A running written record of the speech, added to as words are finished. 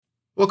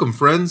Welcome,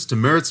 friends, to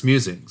Merritt's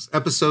Musings,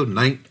 episode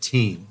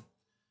 19.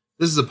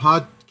 This is a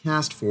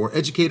podcast for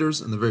educators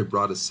in the very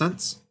broadest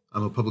sense.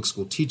 I'm a public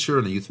school teacher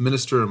and a youth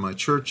minister in my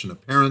church and a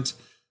parent,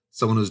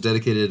 someone who's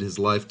dedicated his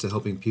life to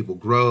helping people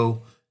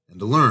grow and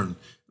to learn.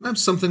 And I'm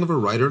something of a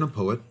writer and a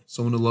poet,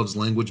 someone who loves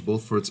language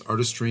both for its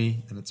artistry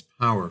and its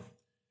power.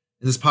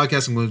 In this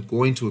podcast, I'm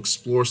going to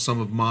explore some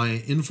of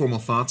my informal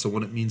thoughts on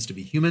what it means to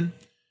be human,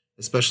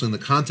 especially in the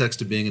context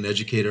of being an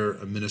educator,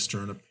 a minister,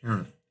 and a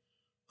parent.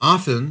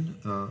 Often,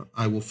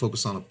 I will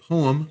focus on a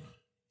poem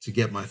to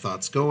get my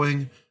thoughts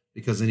going,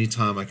 because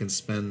anytime I can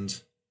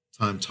spend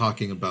time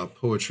talking about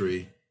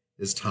poetry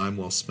is time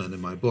well spent in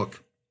my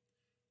book.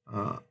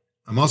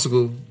 I'm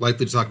also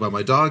likely to talk about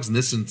my dogs, in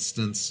this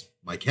instance,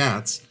 my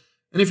cats.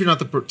 And if you're not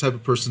the type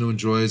of person who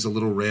enjoys a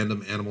little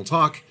random animal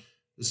talk,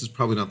 this is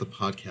probably not the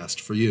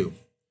podcast for you.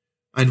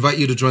 I invite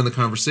you to join the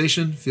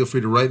conversation. Feel free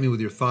to write me with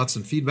your thoughts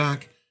and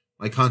feedback.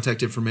 My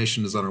contact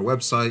information is on our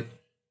website,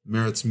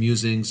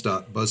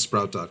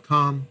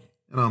 merrittsmusings.buzzsprout.com,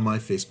 and on my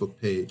Facebook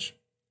page.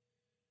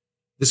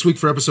 This week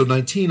for episode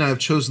 19, I have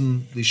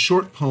chosen the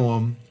short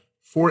poem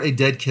For a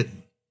Dead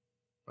Kitten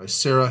by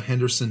Sara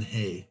Henderson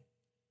Hay.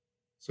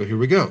 So here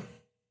we go.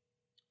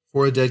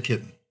 For a Dead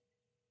Kitten.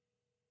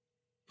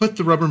 Put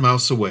the rubber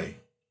mouse away.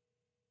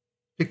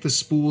 Pick the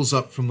spools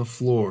up from the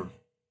floor.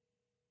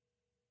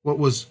 What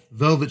was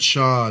velvet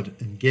shod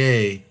and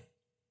gay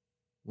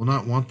will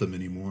not want them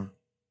anymore.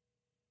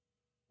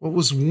 What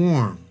was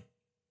warm,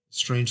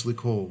 strangely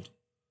cold,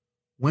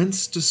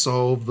 whence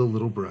dissolve the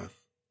little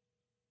breath?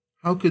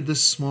 How could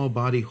this small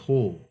body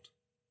hold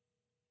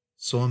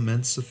so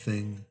immense a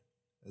thing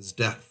as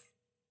death?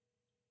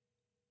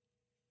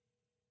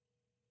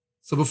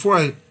 So before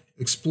I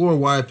explore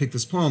why I picked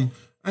this poem,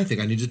 I think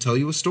I need to tell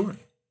you a story.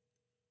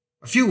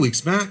 A few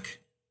weeks back,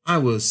 I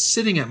was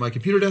sitting at my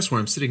computer desk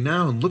where I'm sitting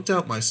now and looked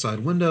out my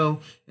side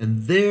window,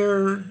 and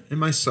there in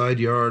my side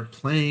yard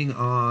playing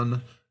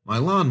on my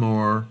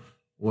lawnmower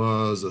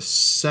was a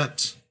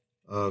set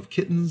of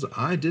kittens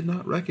I did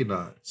not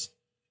recognize.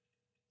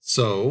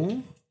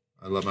 So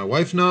I let my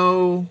wife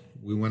know.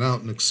 We went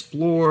out and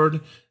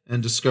explored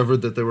and discovered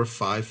that there were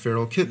 5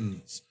 feral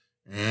kittens.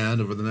 And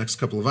over the next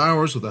couple of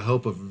hours, with the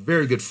help of a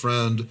very good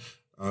friend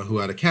who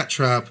had a cat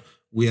trap,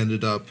 we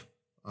ended up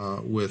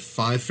with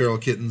 5 feral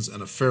kittens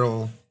and a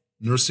feral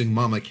nursing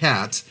mama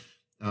cat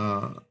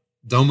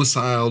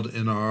domiciled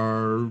in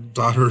our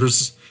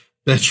daughter's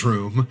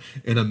bedroom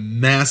in a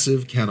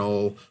massive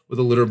kennel with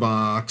a litter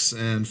box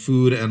and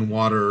food and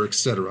water,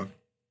 etc.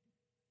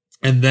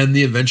 And then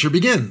the adventure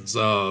begins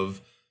of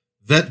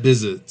vet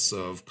visits,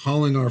 of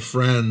calling our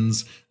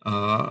friends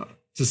to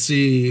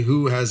see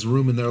who has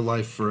room in their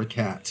life for a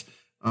cat.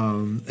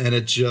 And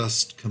it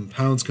just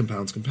compounds,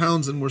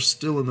 and we're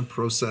still in the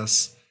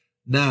process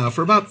now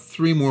for about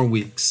 3 more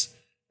weeks.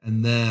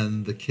 And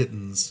then the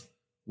kittens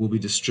will be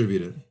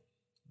distributed.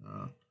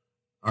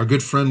 Our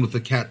good friend with the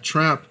cat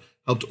trap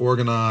helped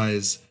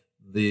organize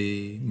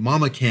the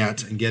mama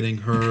cat and getting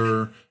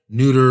her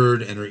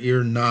neutered and her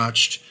ear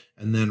notched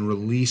and then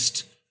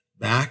released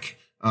back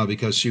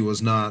because she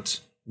was not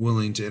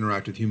willing to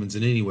interact with humans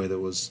in any way that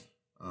was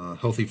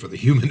healthy for the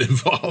human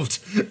involved,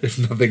 if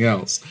nothing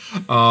else.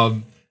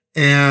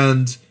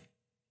 And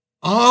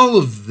all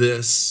of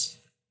this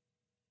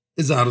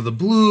is out of the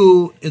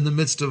blue in the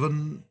midst of a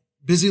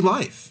busy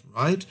life,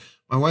 right?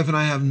 My wife and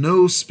I have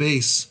no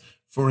space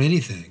for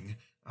anything.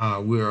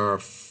 We are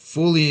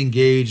fully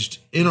engaged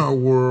in our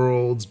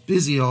worlds,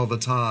 busy all the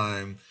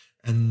time,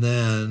 and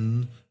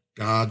then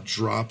God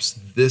drops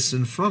this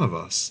in front of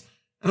us.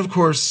 And of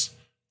course,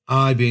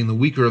 I, being the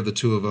weaker of the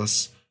two of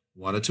us,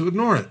 wanted to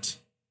ignore it.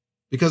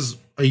 Because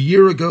a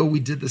year ago, we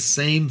did the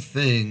same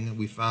thing.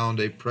 We found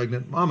a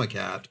pregnant mama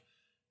cat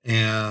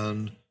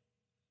and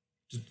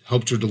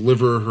helped her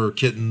deliver her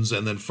kittens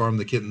and then farm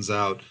the kittens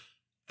out.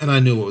 And I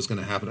knew what was going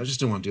to happen. I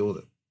just didn't want to deal with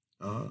it.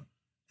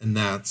 And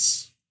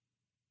that's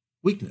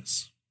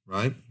weakness.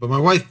 Right? But my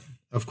wife,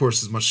 of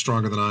course, is much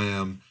stronger than I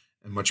am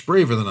and much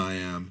braver than I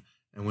am.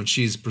 And when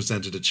she's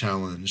presented a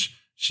challenge,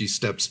 she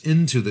steps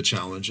into the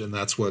challenge, and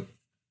that's what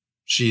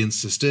she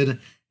insisted.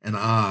 And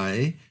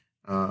I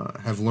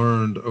have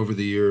learned over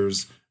the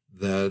years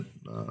that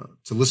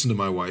to listen to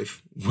my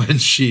wife when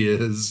she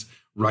is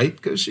right,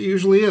 because she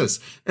usually is.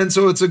 And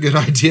so it's a good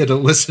idea to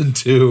listen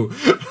to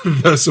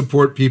the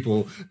support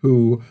people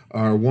who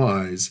are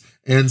wise.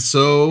 And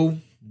so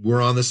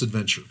we're on this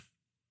adventure.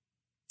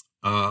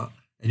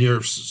 And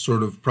you're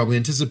sort of probably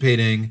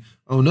anticipating,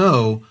 oh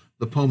no,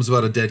 the poem's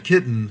about a dead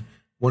kitten.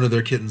 One of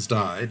their kittens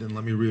died. And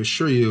let me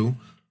reassure you,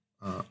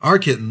 our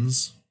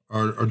kittens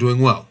are doing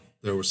well.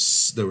 They were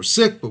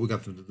sick, but we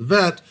got them to the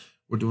vet.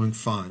 We're doing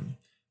fine.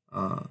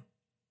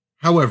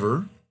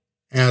 However,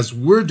 as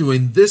we're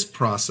doing this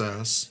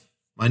process,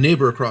 my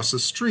neighbor across the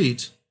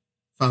street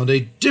found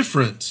a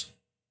different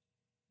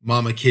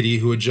mama kitty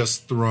who had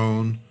just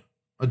thrown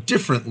a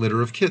different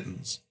litter of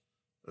kittens.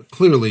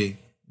 Clearly,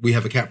 we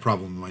have a cat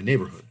problem in my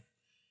neighborhood.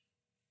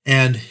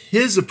 And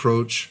his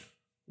approach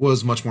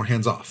was much more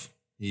hands-off.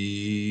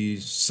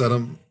 He set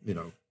them,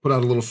 put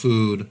out a little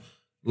food,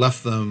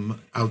 left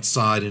them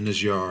outside in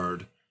his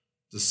yard,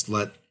 just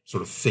let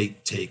sort of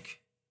fate take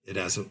it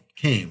as it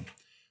came.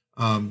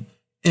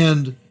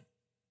 And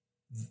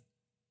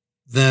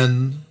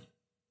then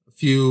a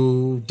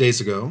few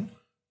days ago,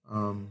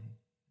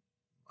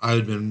 I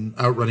had been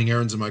out running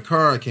errands in my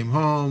car. I came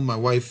home. My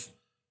wife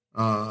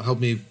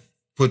helped me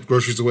put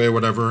groceries away or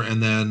whatever,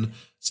 and then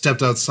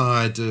stepped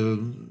outside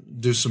to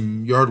do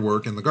some yard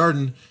work in the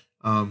garden,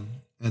 and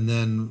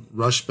then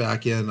rushed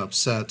back in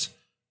upset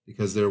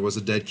because there was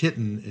a dead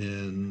kitten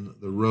in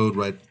the road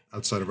right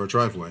outside of our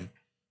driveway.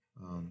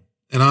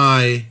 And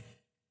I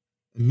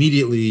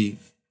immediately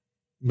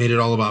made it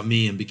all about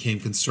me and became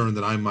concerned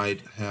that I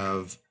might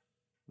have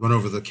run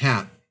over the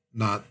cat,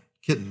 not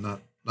kitten,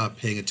 not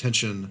paying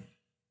attention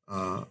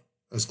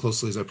as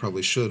closely as I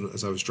probably should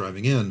as I was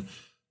driving in.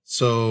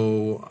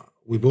 So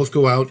we both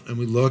go out and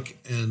we look,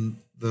 and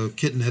the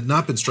kitten had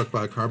not been struck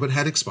by a car, but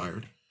had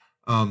expired.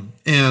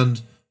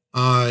 And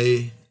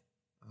I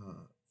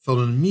felt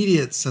an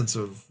immediate sense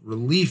of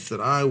relief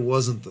that I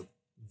wasn't the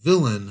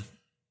villain,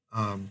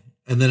 and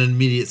then an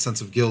immediate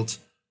sense of guilt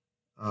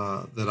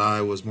that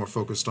I was more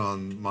focused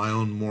on my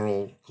own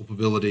moral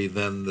culpability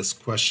than this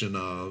question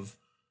of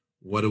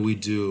what do we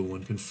do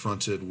when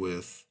confronted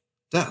with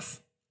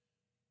death,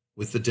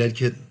 with the dead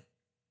kitten?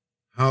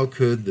 How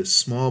could this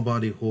small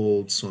body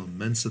hold so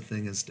immense a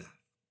thing as death?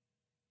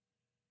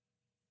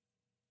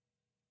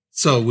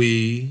 So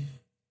we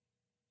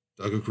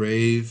dug a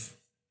grave,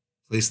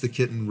 placed the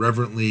kitten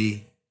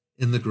reverently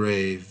in the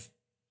grave,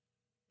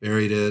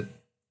 buried it.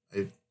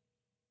 I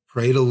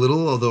prayed a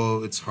little,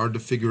 although it's hard to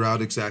figure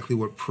out exactly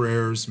what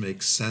prayers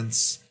make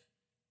sense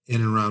in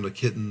and around a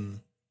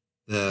kitten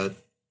that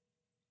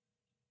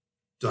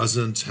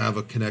doesn't have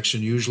a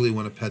connection. Usually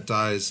when a pet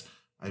dies,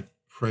 I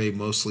pray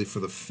mostly for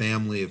the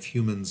family of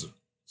humans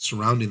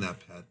surrounding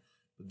that pet.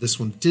 But this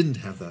one didn't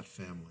have that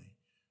family.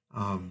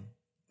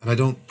 And I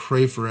don't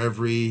pray for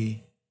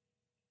every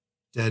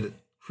dead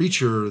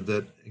creature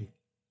that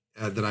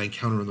I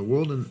encounter in the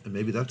world, and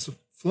maybe that's a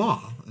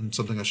flaw and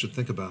something I should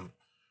think about.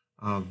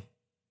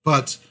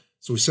 But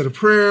so we said a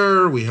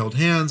prayer, we held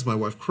hands, my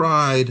wife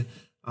cried,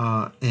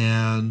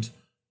 and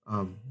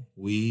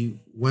we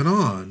went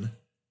on.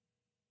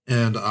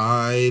 And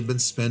I've been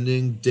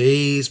spending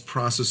days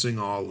processing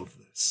all of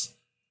this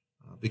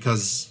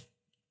because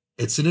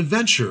it's an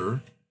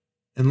adventure.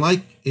 And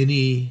like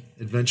any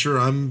adventure,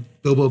 I'm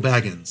Bilbo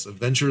Baggins.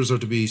 Adventures are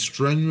to be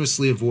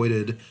strenuously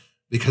avoided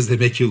because they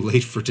make you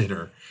late for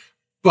dinner.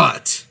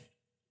 But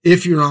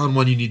if you're on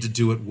one, you need to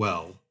do it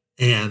well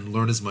and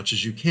learn as much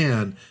as you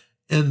can.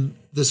 And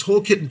this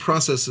whole kitten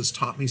process has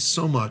taught me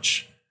so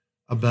much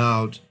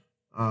about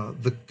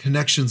the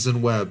connections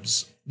and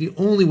webs. The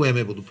only way I'm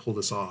able to pull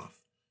this off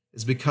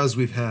is because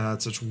we've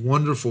had such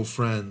wonderful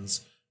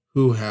friends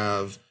who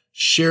have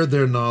shared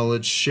their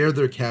knowledge, shared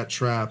their cat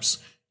traps,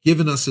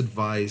 given us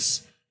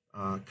advice,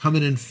 come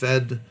in and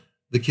fed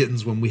the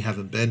kittens when we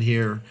haven't been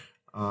here.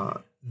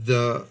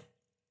 The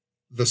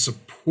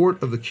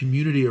support of the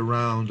community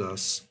around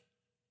us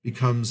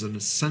becomes an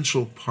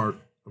essential part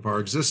of our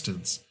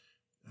existence.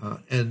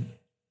 And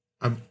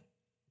I'm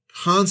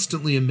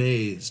constantly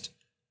amazed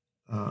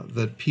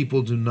that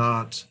people do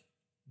not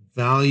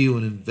value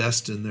and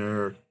invest in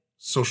their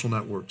social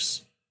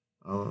networks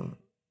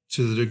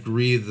to the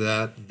degree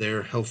that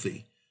they're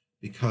healthy,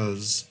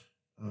 because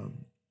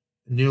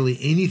nearly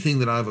anything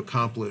that I've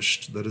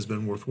accomplished that has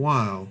been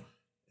worthwhile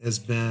has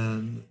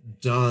been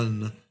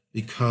done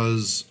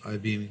because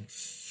I've been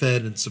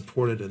fed and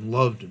supported and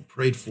loved and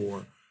prayed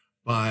for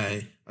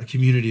by a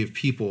community of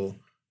people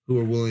who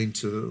are willing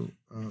to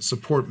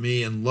support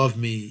me and love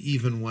me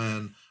even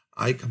when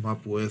I come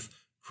up with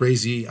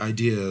crazy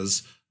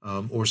ideas,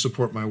 or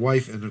support my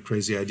wife in her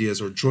crazy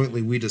ideas, or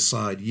jointly we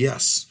decide,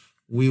 yes,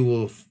 we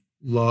will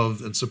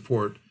love and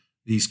support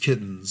these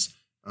kittens,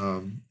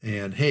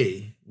 and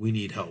hey, we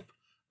need help.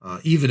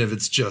 Even if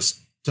it's just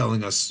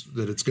telling us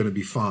that it's going to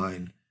be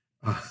fine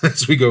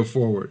as we go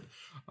forward.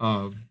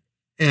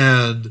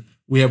 And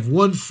we have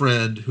one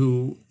friend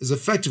who is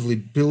effectively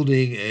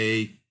building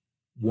a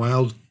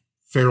wild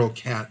feral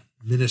cat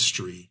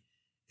ministry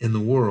in the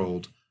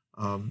world,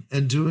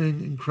 and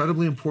doing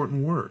incredibly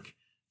important work,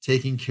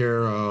 taking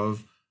care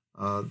of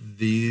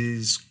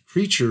these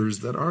creatures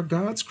that are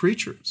God's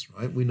creatures,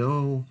 right? We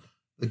know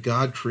that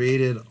God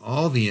created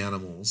all the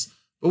animals,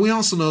 but we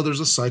also know there's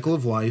a cycle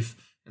of life,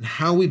 and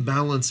how we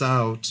balance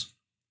out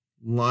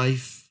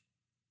life,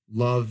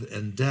 love,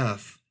 and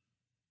death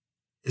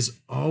is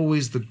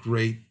always the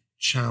great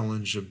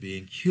challenge of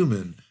being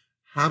human.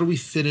 How do we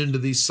fit into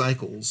these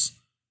cycles?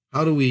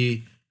 How do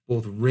we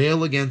both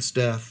rail against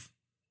death,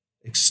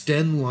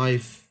 extend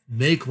life,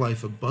 make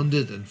life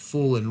abundant and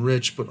full and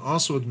rich, but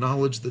also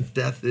acknowledge that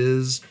death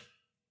is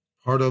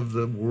part of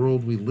the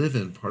world we live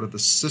in, part of the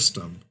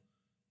system,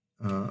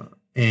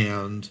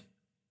 and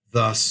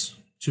thus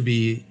to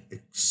be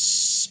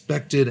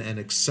expected and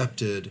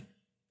accepted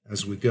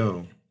as we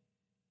go?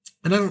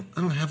 And I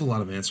don't have a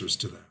lot of answers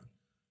to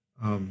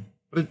that,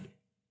 but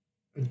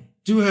I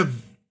do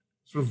have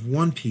sort of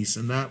one piece,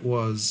 and that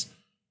was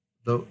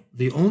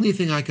the only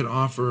thing I could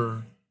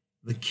offer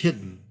the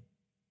kitten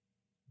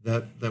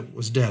that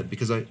was dead,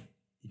 because I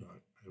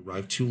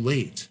arrived too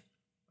late,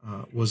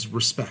 was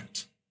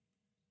respect.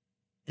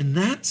 And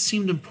that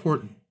seemed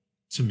important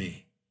to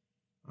me.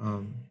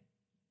 I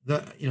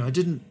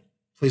didn't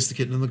place the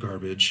kitten in the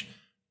garbage.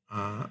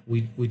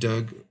 We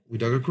dug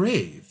a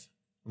grave,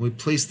 and we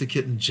placed the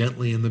kitten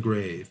gently in the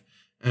grave,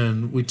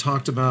 and we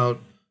talked about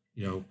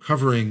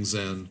coverings,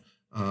 and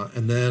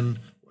then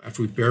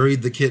after we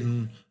buried the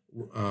kitten,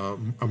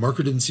 a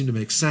marker didn't seem to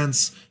make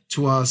sense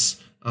to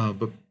us,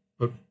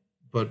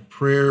 but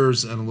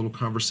prayers and a little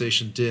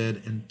conversation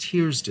did, and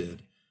tears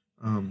did.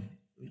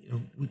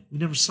 We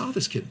never saw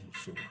this kitten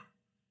before,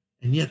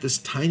 and yet this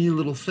tiny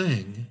little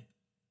thing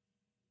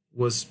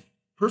was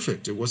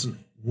perfect. It wasn't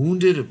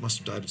wounded. It must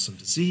have died of some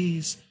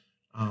disease.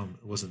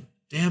 It wasn't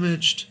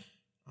damaged.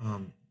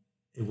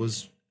 It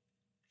was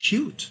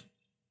cute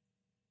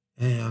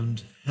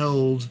and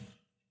held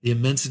the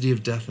immensity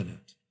of death in it.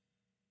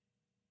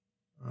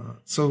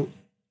 So,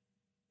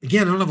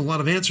 again, I don't have a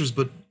lot of answers,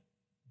 but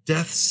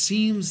death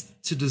seems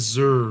to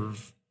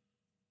deserve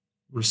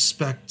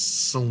respect,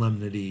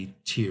 solemnity,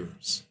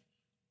 tears.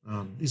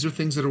 These are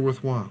things that are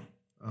worthwhile.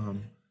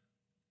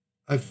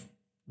 I've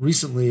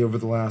recently, over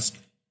the last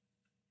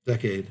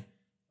decade,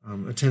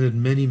 attended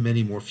many,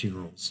 many more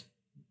funerals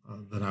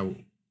than I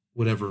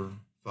would ever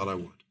thought I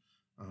would.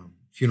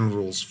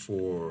 Funerals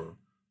for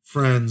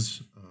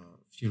friends,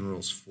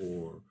 funerals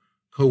for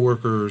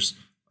coworkers,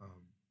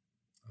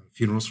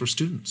 funerals for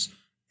students.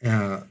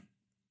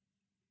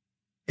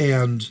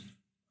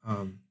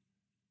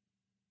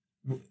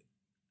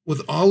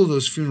 With all of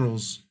those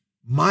funerals,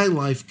 my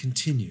life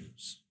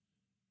continues.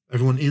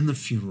 Everyone in the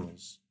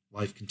funerals'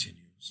 life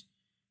continues,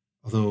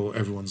 although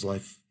everyone's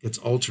life gets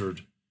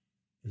altered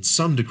in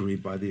some degree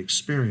by the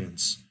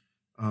experience.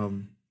 So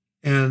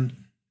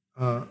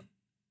I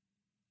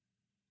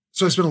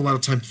spent a lot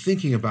of time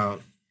thinking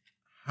about,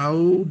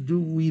 how do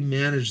we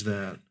manage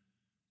that?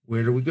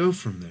 Where do we go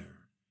from there?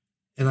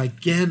 And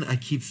again, I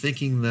keep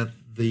thinking that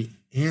the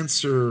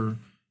answer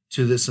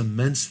to this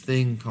immense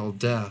thing called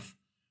death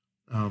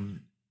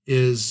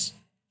is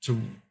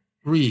to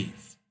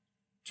breathe,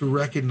 to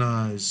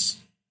recognize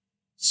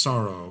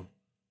sorrow,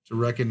 to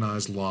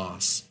recognize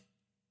loss,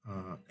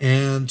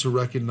 and to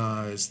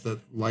recognize that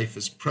life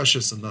is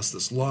precious, and thus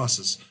this loss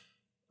is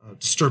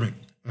disturbing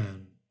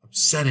and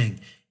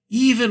upsetting,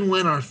 even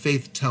when our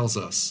faith tells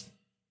us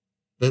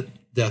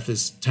that death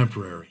is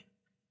temporary.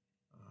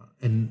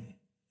 And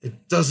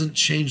it doesn't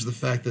change the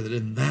fact that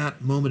in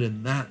that moment,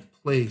 in that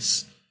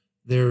place,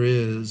 there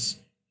is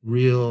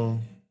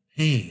real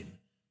pain,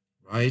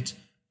 right?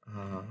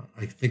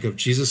 I think of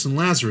Jesus and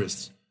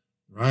Lazarus,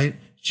 right?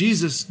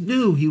 Jesus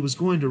knew he was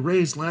going to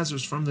raise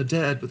Lazarus from the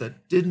dead, but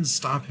that didn't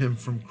stop him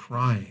from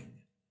crying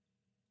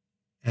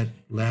at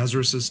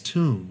Lazarus's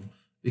tomb,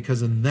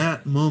 because in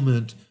that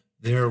moment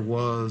there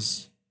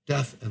was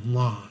death and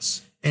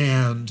loss,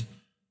 and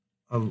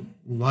a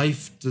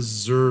life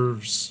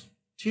deserves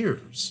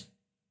tears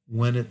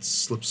when it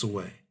slips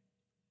away.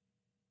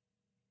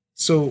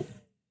 So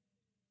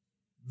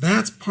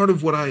that's part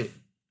of what I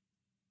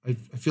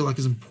feel like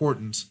is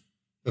important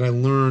that I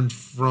learned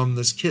from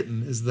this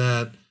kitten, is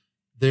that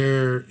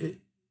it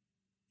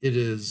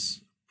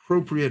is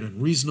appropriate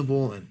and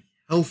reasonable and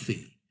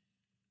healthy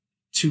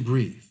to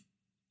grieve,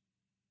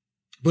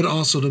 but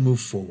also to move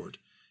forward.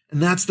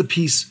 And that's the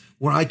piece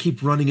where I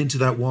keep running into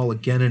that wall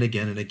again and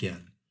again and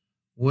again.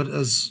 What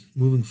does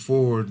moving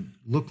forward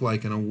look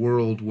like in a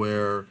world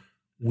where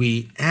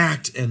we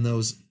act, and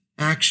those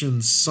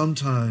actions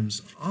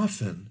sometimes,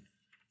 often,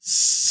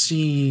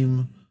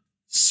 seem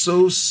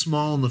so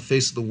small in the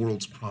face of the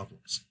world's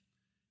problems?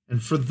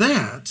 And for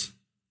that,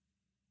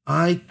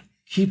 I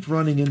keep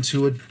running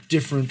into a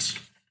different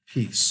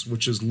piece,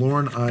 which is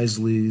Lauren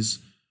Isley's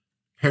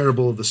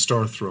Parable of the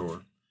Star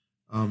Thrower.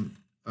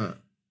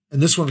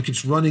 And this one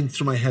keeps running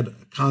through my head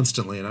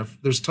constantly, and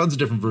there's tons of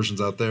different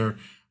versions out there.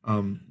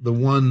 The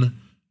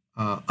one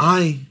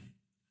I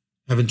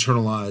have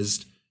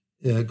internalized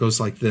goes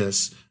like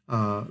this.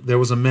 There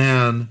was a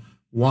man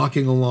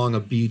walking along a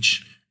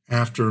beach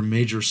after a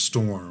major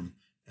storm,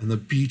 and the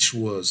beach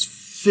was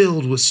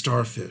filled with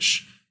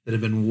starfish that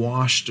had been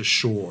washed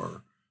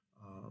ashore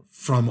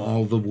from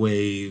all the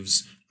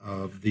waves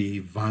of the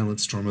violent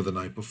storm of the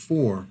night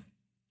before.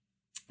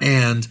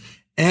 And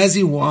as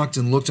he walked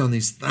and looked on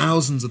these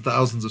thousands and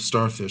thousands of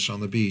starfish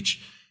on the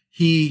beach,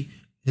 he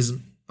is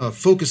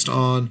focused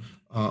on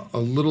a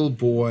little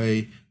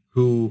boy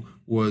who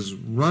was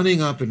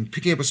running up and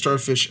picking up a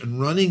starfish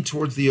and running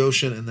towards the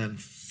ocean, and then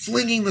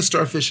flinging the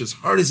starfish as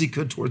hard as he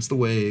could towards the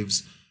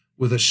waves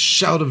with a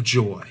shout of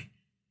joy.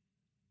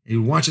 He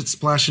would watch it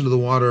splash into the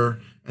water,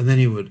 and then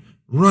he would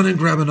run and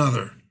grab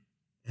another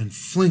and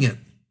fling it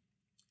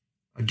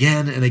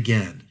again and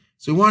again.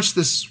 So he watched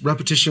this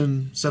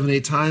repetition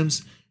 7-8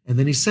 times, and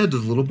then he said to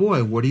the little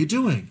boy, "What are you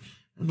doing?"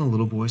 And the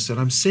little boy said,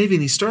 "I'm saving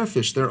these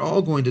starfish. They're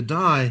all going to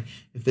die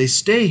if they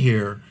stay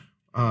here.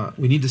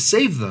 We need to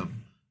save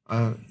them.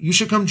 You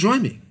should come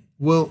join me.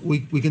 Well, we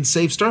can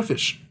save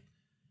starfish."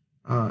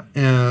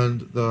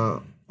 And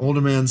the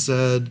older man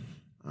said,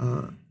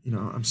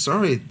 I'm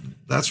sorry,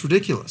 that's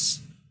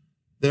ridiculous.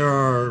 There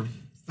are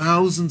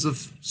thousands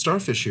of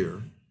starfish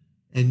here,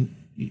 and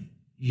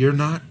you're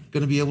not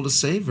going to be able to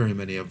save very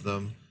many of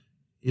them.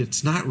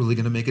 It's not really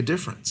going to make a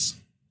difference.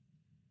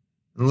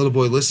 And the little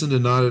boy listened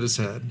and nodded his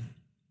head,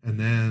 and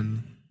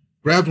then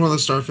grabbed one of the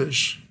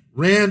starfish,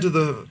 ran to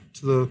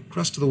the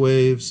crest of the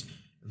waves,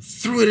 and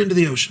threw it into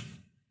the ocean.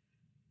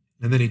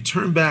 And then he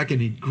turned back and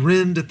he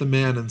grinned at the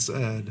man and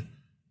said,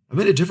 I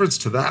made a difference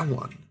to that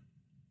one.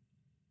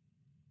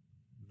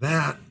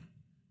 That,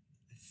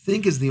 I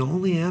think, is the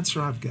only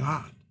answer I've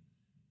got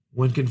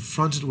when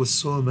confronted with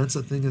so immense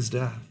a thing as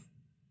death,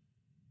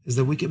 is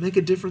that we can make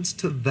a difference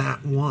to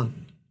that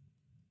one,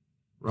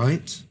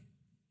 right?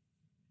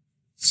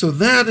 So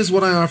that is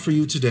what I offer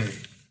you today.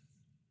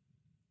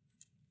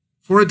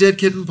 For a Dead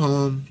Kitten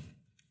poem,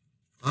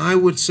 I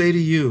would say to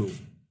you,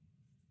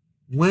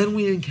 when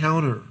we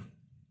encounter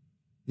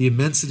the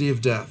immensity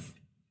of death,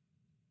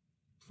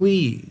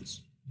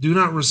 please do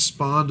not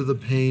respond to the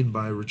pain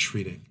by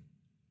retreating,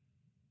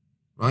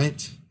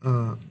 right?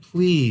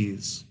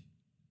 Please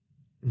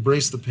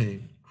embrace the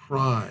pain,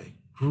 cry,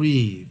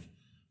 grieve,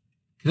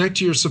 connect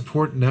to your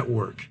support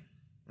network,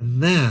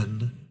 and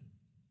then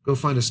go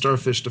find a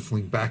starfish to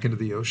fling back into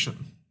the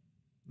ocean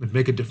and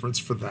make a difference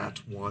for that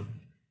one.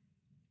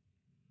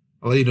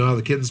 I'll let you know how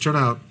the kittens turn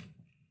out.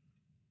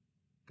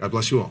 God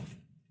bless you all.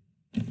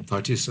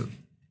 Talk to you soon.